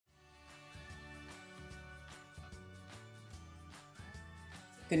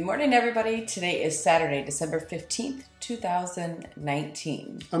Good morning, everybody. Today is Saturday, December 15th,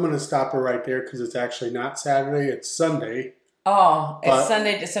 2019. I'm going to stop her right there because it's actually not Saturday, it's Sunday. Oh, it's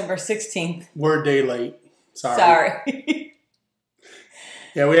Sunday, December 16th. We're a day late. Sorry.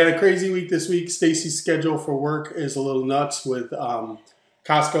 Yeah, we had a crazy week this week. Stacy's schedule for work is a little nuts with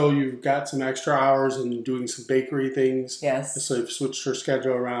Costco. You've got some extra hours and doing some bakery things. Yes. So they've switched her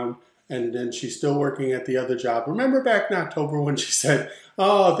schedule around. And then she's still working at the other job. Remember back in October when she said,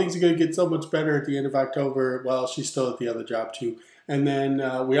 oh, things are going to get so much better at the end of October. Well, she's still at the other job too. And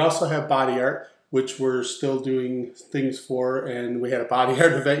then we also have body art, which we're still doing things for. And we had a body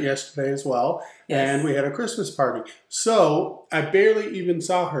art event yesterday as well. Yes. And we had a Christmas party. So I barely even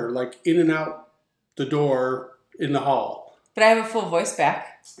saw her, like in and out the door in the hall. But I have a full voice back.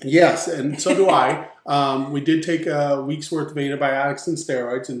 Yes, and so do I. We did take a week's worth of antibiotics and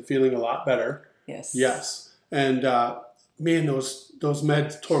steroids and feeling a lot better. Yes. Yes. And man, those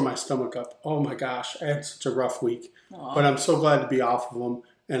meds tore my stomach up. Oh my gosh, I had such a rough week. Aww. But I'm so glad to be off of them,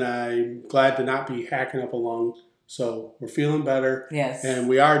 and I'm glad to not be hacking up a lung. So we're feeling better. Yes. And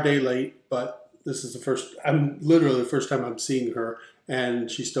we are a day late, but this is literally the first time I'm seeing her, and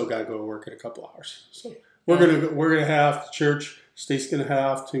she's still got to go to work in a couple hours. So we're gonna head off to church. Stacy's gonna head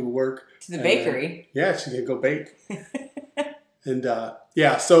off to work. To the bakery. Yeah, she's gonna go bake. And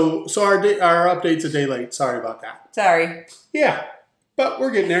yeah, so our update's a day late. Sorry about that. Sorry. Yeah, but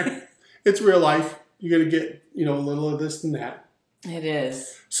we're getting there. It's real life. You're gonna get a little of this and that. It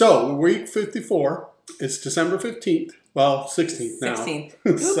is. So week 54. It's December 15th. Well, 16th now.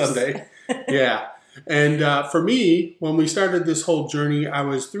 16th. Sunday. Yeah. And for me, when we started this whole journey, I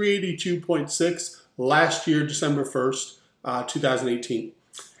was 382.6 last year, December 1st, 2018.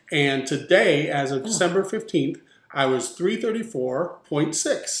 And today, as of December 15th, I was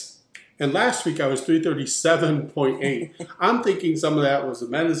 334.6. And last week, I was 337.8. I'm thinking some of that was the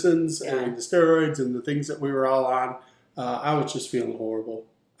medicines and the steroids and the things that we were all on. I was just feeling horrible.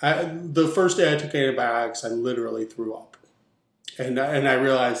 The first day I took antibiotics, I literally threw up. And I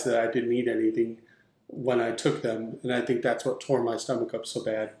realized that I didn't eat anything when I took them. And I think that's what tore my stomach up so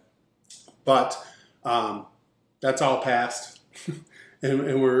bad. But that's all past.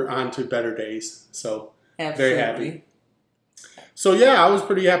 And we're on to better days. So Very happy. So yeah, I was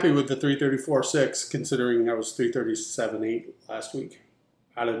pretty happy with the 334.6 considering I was 337.8 last week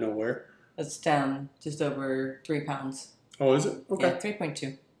out of nowhere. That's down just over 3 pounds. Oh, is it? Okay. Yeah,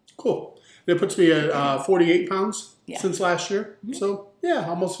 3.2. Cool. It puts me at 48 pounds since last year. Mm-hmm. So yeah,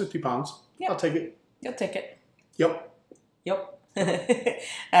 almost 50 pounds. Yep. I'll take it. You'll take it. Yep. All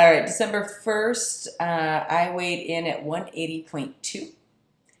right, December 1st, I weighed in at 180.2.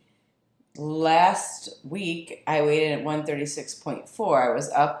 Last week, I weighed in at 136.4. I was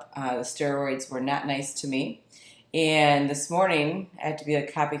up. The steroids were not nice to me. And this morning, I had to be a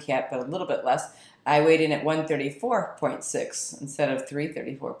copycat, but a little bit less. I weighed in at 134.6 instead of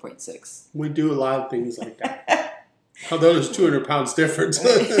 334.6. We do a lot of things like that. Although there's 200 pounds difference.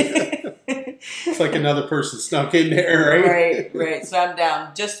 It's like another person snuck in there, right? Right. So I'm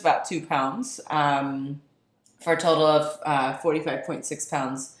down just about 2 pounds for a total of 45.6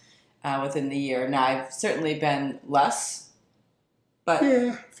 pounds within the year. Now, I've certainly been less, but...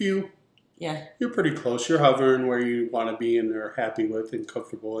 Yeah, few. Yeah. You're pretty close. You're hovering where you want to be and are happy with and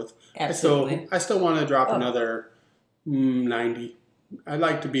comfortable with. Absolutely. I still want to drop another 90. I'd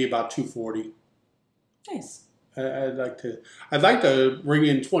like to be about 240. Nice. I'd like to bring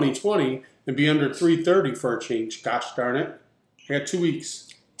in 2020 and be under 330 for a change. Gosh darn it. I got 2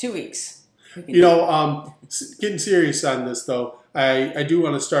 weeks. 2 weeks. Getting serious on this though, I do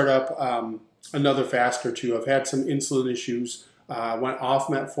want to start up another fast or two. I've had some insulin issues. Went off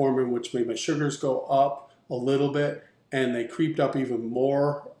metformin, which made my sugars go up a little bit, and they creeped up even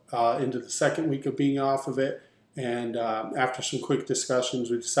more into the second week of being off of it. And after some quick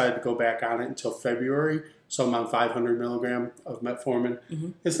discussions, we decided to go back on it until February. So I'm on 500 milligram of metformin.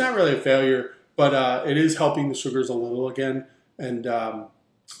 Mm-hmm. It's not really a failure, but it is helping the sugars a little again. And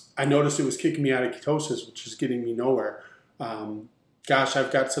I noticed it was kicking me out of ketosis, which is getting me nowhere. Gosh,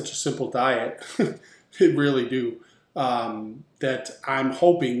 I've got such a simple diet. It really do. That I'm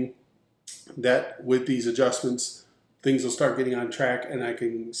hoping that with these adjustments, things will start getting on track and I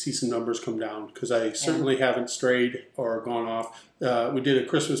can see some numbers come down because I certainly haven't strayed or gone off. We did a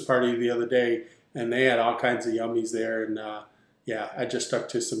Christmas party the other day and they had all kinds of yummies there. And I just stuck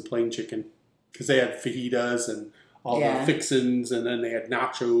to some plain chicken because they had fajitas and all the fixins, and then they had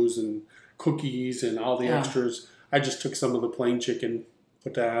nachos and cookies and all the extras. I just took some of the plain chicken,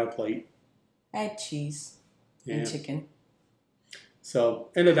 put that on a plate. I had cheese and chicken. So,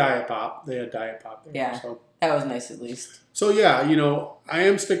 and a diet pop. They had diet pop there. Yeah, So that was nice at least. So yeah, I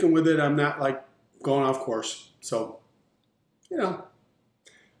am sticking with it. I'm not like going off course. So,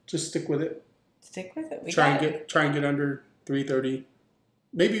 just stick with it. Stick with it. We Try got it. Try and get under 330.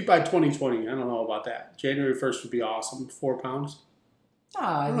 Maybe by 2020. I don't know about that. January 1st would be awesome. 4 pounds. Oh,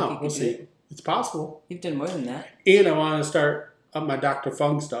 I I don't think know. you We'll could do see. it. It's possible. You've done more than that. And I want to start up my Dr.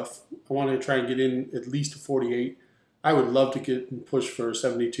 Fung stuff. I want to try and get in at least a 48. I would love to get and push for a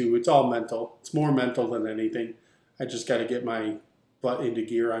 72. It's all mental. It's more mental than anything. I just got to get my butt into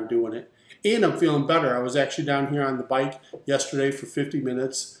gear on doing it. And I'm feeling better. I was actually down here on the bike yesterday for 50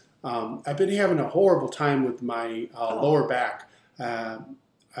 minutes. I've been having a horrible time with my lower back.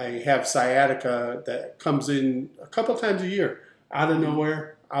 I have sciatica that comes in a couple times a year out of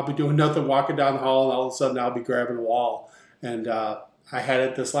nowhere. I'll be doing nothing, walking down the hall, and all of a sudden I'll be grabbing a wall. And I had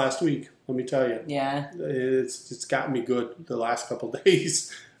it this last week, let me tell you. Yeah. It's gotten me good the last couple of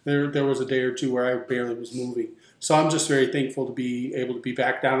days. There was a day or two where I barely was moving. So I'm just very thankful to be able to be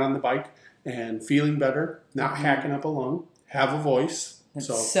back down on the bike and feeling better, not hacking up a lung, have a voice.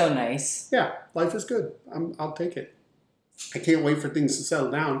 That's so nice. Yeah, life is good. I'll take it. I can't wait for things to settle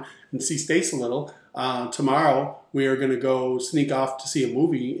down and see Stace a little. Tomorrow we are going to go sneak off to see a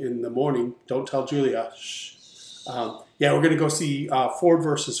movie in the morning. Don't tell Julia. Shh. Yeah, we're going to go see Ford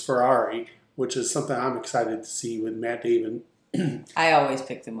versus Ferrari, which is something I'm excited to see with Matt Damon. I always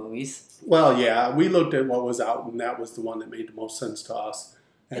pick the movies. Well, yeah, we looked at what was out, and that was the one that made the most sense to us.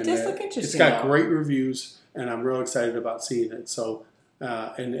 And it does look interesting. It's got great reviews, and I'm real excited about seeing it. So,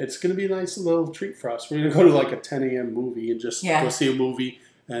 and it's going to be a nice little treat for us. We're going to go to like a 10 a.m. movie and just go see a movie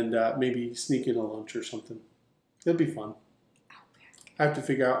and maybe sneak in a lunch or something. It'll be fun. Outback. I have to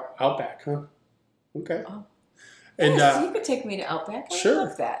figure out Outback, huh? Okay. Oh. And yes, you could take me to Outback. I would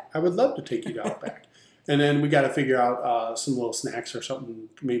love that. I would love to take you to Outback. And then we got to figure out some little snacks or something.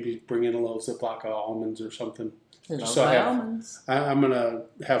 Maybe bring in a little Ziploc of almonds or something. So almonds. I'm going to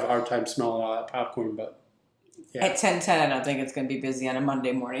have a hard time smelling all that popcorn, but yeah. At 10:10, I don't think it's going to be busy on a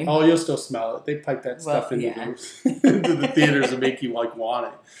Monday morning. Oh, you'll still smell it. They pipe that stuff into the theaters and make you like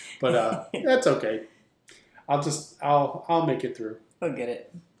want it. But that's okay. I'll make it through. We'll get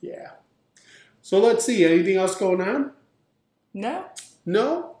it. Yeah. So let's see. Anything else going on? No.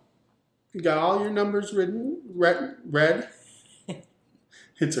 No? You got all your numbers written? Read?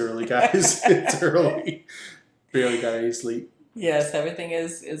 It's early, guys. It's early. Barely got any sleep. Yes, everything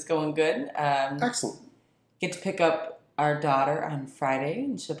is going good. Excellent. Get to pick up our daughter on Friday,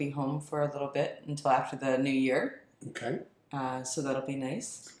 and she'll be home for a little bit until after the new year. Okay. So that'll be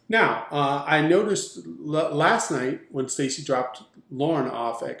nice. Now, I noticed last night when Stacy dropped Lauren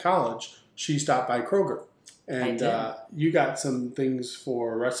off at college, she stopped by Kroger. And you got some things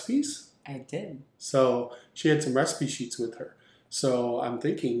for recipes? I did. So she had some recipe sheets with her. So I'm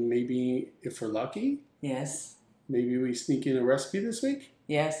thinking maybe if we're lucky, yes, maybe we sneak in a recipe this week?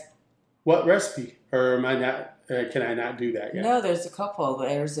 Yes. What recipe? Or am I not? Can I not do that yet? No, there's a couple.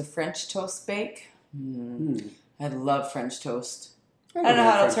 There's a French toast bake. I love French toast. I don't know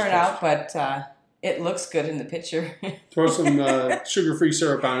how it'll turn out, but it looks good in the picture. Throw some sugar-free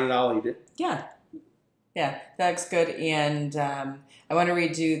syrup on it. I'll eat it. Yeah, that looks good. And I want to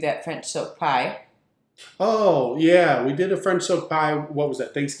redo that French silk pie. Oh, yeah. We did a French silk pie. What was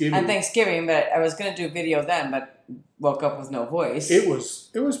that? Thanksgiving? On Thanksgiving, but I was going to do a video then, but woke up with no voice. It was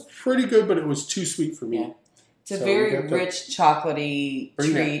pretty good, but it was too sweet for me. Yeah. It's a very rich, chocolatey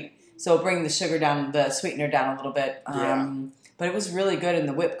treat. That. So bring the sugar down, the sweetener down a little bit. But it was really good, and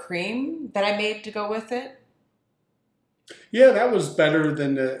the whipped cream that I made to go with it. Yeah, that was better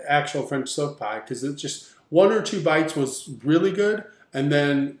than the actual French silk pie because it just 1 or 2 bites was really good, and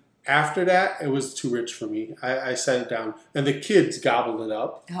then after that, it was too rich for me. I set it down, and the kids gobbled it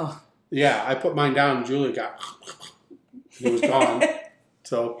up. Oh. Yeah, I put mine down, and Julia got it was gone.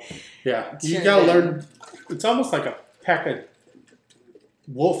 So, yeah, you gotta learn. It's almost like a pack of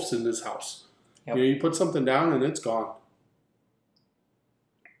wolves in this house. Yep. You put something down, and it's gone.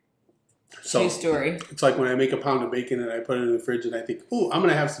 So, true story. It's like when I make a pound of bacon and I put it in the fridge and I think, ooh, I'm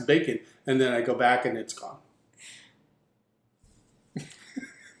going to have some bacon. And then I go back and it's gone.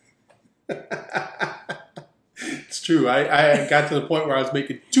 It's true. I got to the point where I was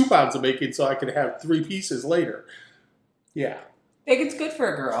making 2 pounds of bacon so I could have 3 pieces later. Yeah. Bacon's good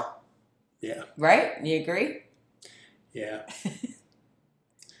for a girl. Yeah. Right? You agree? Yeah.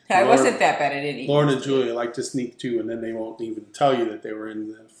 I wasn't that bad. I didn't eat. Lauren and Julia like to sneak too, and then they won't even tell you that they were in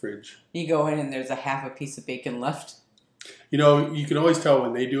the fridge. You go in and there's a half a piece of bacon left. You know, you can always tell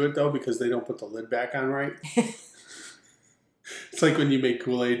when they do it, though, because they don't put the lid back on right. It's like when you make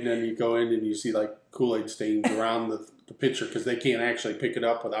Kool-Aid and then you go in and you see, like, Kool-Aid stains around the the pitcher because they can't actually pick it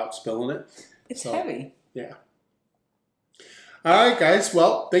up without spilling it. It's heavy. Yeah. All right, guys.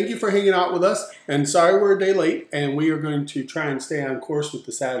 Well, thank you for hanging out with us. And sorry we're a day late. And we are going to try and stay on course with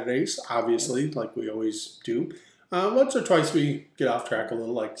the Saturdays, obviously, like we always do. Once or twice we get off track a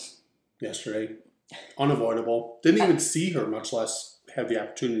little, like yesterday. Unavoidable. Didn't even see her, much less have the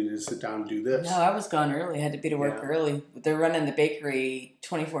opportunity to sit down and do this. No, I was gone early. I had to be to work early. They're running the bakery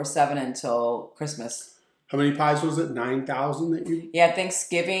 24/7 until Christmas. How many pies was it? 9,000 that you... Yeah,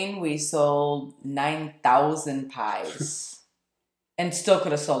 Thanksgiving we sold 9,000 pies. And still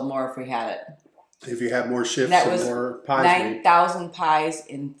could have sold more if we had it. If you had more shifts that and was more pies 9,000 pies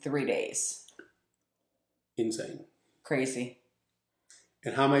in 3 days. Insane. Crazy.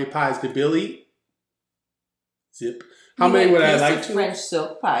 And how many pies did Bill eat? Zip. How many would I like to? French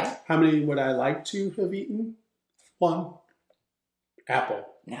silk pie. How many would I like to have eaten? 1. Apple.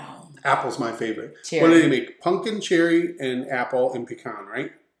 No. Apple's my favorite. Cherry. What do they make? Pumpkin, cherry, and apple and pecan,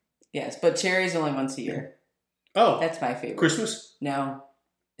 right? Yes, but cherry's only once a year. Oh. That's my favorite. Christmas? No.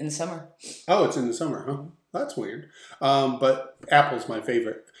 In the summer. Oh, it's in the summer, huh? That's weird. But apple's my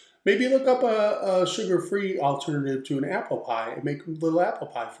favorite. Maybe look up a sugar-free alternative to an apple pie and make a little apple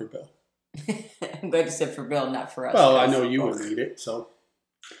pie for Bill. I'm glad you said for Bill, not for us. Well, I know you wouldn't eat it, so.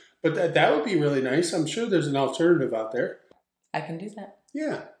 But that would be really nice. I'm sure there's an alternative out there. I can do that.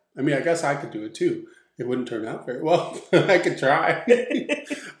 Yeah. I mean, I guess I could do it too. It wouldn't turn out very well. I could try.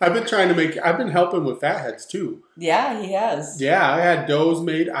 I've been helping with fatheads too. Yeah, he has. Yeah, I had doughs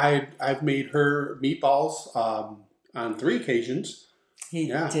made. I've made her meatballs on 3 occasions. He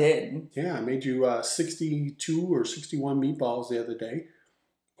did. Yeah, I made you 62 or 61 meatballs the other day.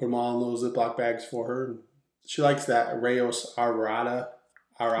 Put them all in those Ziploc bags for her. She likes that Rayos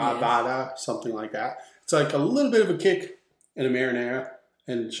Arrabada, something like that. It's like a little bit of a kick in a marinara,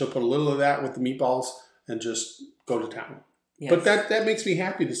 and she'll put a little of that with the meatballs and just go to town. Yes. But that makes me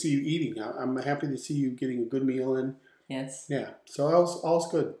happy to see you eating. I'm happy to see you getting a good meal in. Yes. Yeah, so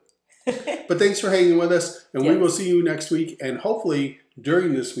all's good. But thanks for hanging with us, and we will see you next week. And hopefully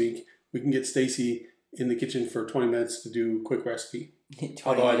during this week, we can get Stacy in the kitchen for 20 minutes to do a quick recipe.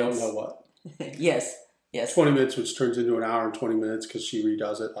 Although I don't know what. Yes. 20 minutes, which turns into an hour and 20 minutes because she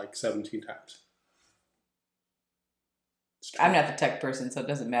redoes it like 17 times. I'm not the tech person, so it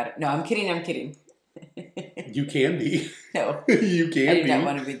doesn't matter. No, I'm kidding. You can be. No. You can be. I do not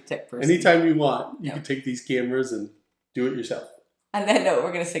want to be the tech person. Anytime you want, you can take these cameras and do it yourself. On that note,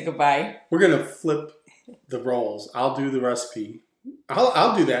 we're going to say goodbye. We're going to flip the roles. I'll do the recipe.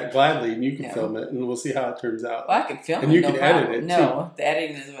 I'll do that gladly, and you can film it, and we'll see how it turns out. Well, I can film it, and you can edit it, too. No, the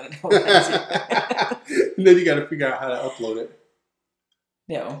editing is what I don't want to do. And then you got to figure out how to upload it.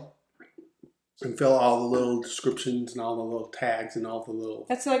 No. And fill all the little descriptions and all the little tags and all the little...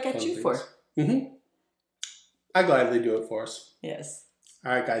 That's what I got you for. Mm-hmm. I gladly do it for us. Yes.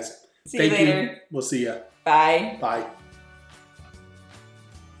 All right, guys. See you later. We'll see you. Bye. Bye.